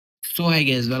So hi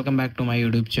guys, welcome back to my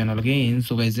YouTube channel again.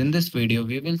 So guys, in this video,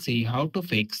 we will see how to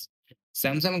fix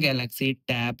Samsung Galaxy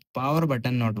Tab power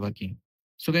button not working.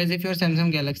 So guys, if your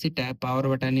Samsung Galaxy Tab power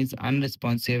button is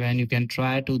unresponsive and you can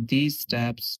try to these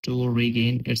steps to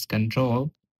regain its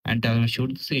control and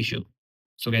troubleshoot this issue.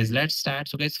 So guys, let's start.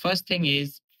 So guys, first thing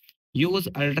is use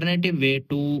alternative way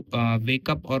to wake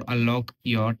up or unlock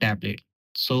your tablet.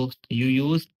 So you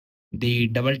use the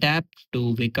double tap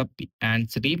to wake up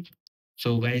and sleep.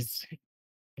 So guys,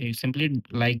 you simply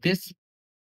like this,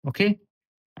 okay?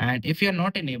 And if you're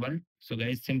not enabled, so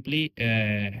guys, simply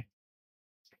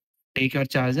take your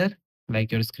charger,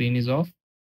 like your screen is off,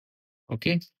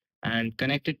 okay? And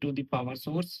connect it to the power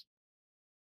source.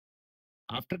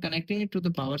 After connecting it to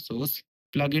the power source,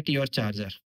 plug it your charger.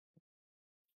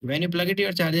 When you plug it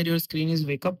your charger, your screen is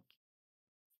wake up,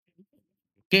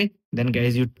 okay? Then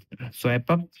guys, you swipe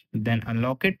up, then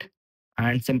unlock it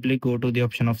and simply go to the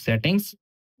option of settings.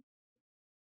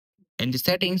 In the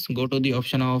settings, go to the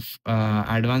option of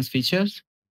advanced features.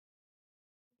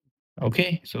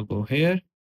 Okay, so go here,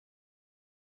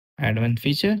 advanced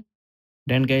feature.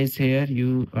 Then guys, here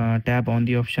you tap on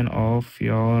the option of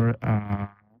your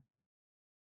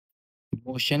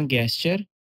motion gesture,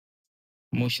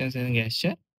 motions and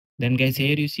gesture. Then guys,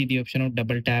 here you see the option of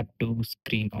double tap to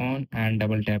screen on and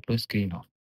double tap to screen off.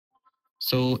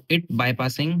 So it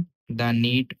bypassing the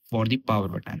need for the power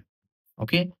button.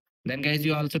 Okay. Then guys,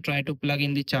 you also try to plug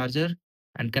in the charger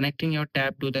and connecting your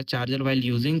tab to the charger while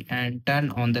using and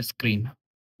turn on the screen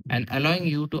and allowing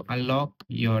you to unlock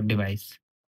your device.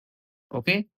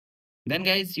 Okay. Then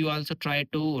guys, you also try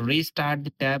to restart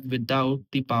the tab without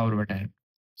the power button.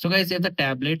 So guys, if the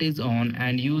tablet is on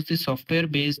and use the software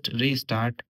based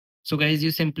restart. So guys, you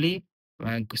simply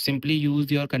use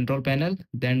your control panel.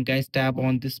 Then guys, tap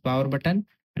on this power button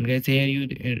and guys, here you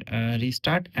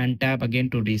restart and tap again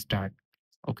to restart.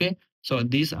 Okay. So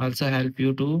this also help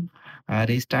you to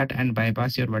restart and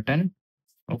bypass your button.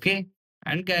 Okay.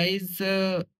 And guys,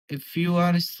 if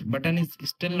your button is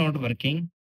still not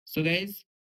working, so guys,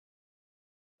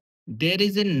 there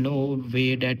is a no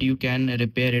way that you can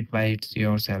repair it by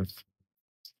yourself.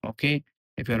 Okay,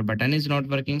 if your button is not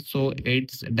working, so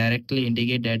it's directly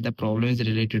indicate that the problem is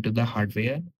related to the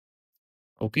hardware.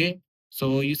 Okay,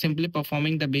 so you simply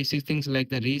performing the basic things like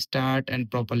the restart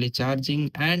and properly charging,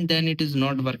 and then it is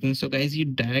not working, so guys, you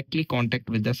directly contact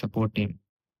with the support team.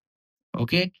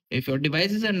 Okay, if your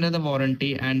device is under the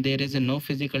warranty and there is a no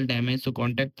physical damage, so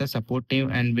contact the support team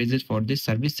and visit for the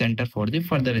service center for the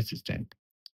further assistance.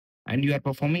 And you are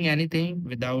performing anything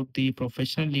without the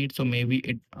professional lead, so maybe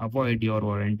it avoid your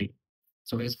warranty.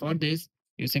 So as for this,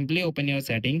 you simply open your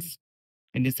settings.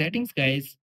 In the settings,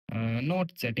 guys,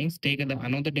 not settings, take the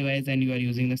another device and you are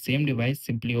using the same device,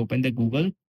 simply open the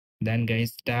Google. Then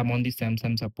guys, tab on the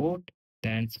Samsung support.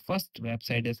 Then first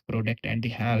website is product and the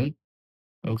help.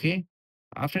 Okay.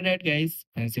 After that, guys,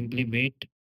 simply wait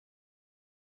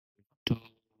to.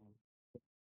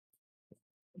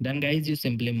 Then guys, you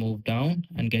simply move down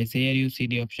and guys, here you see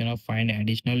the option of find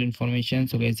additional information.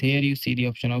 So guys, here you see the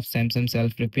option of Samsung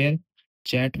self repair,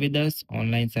 chat with us,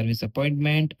 online service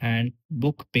appointment, and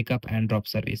book pickup and drop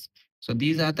service. So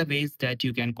these are the ways that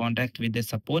you can contact with the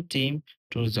support team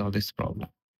to resolve this problem.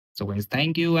 So guys,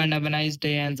 thank you and have a nice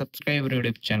day and subscribe our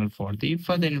YouTube channel for the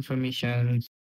further information.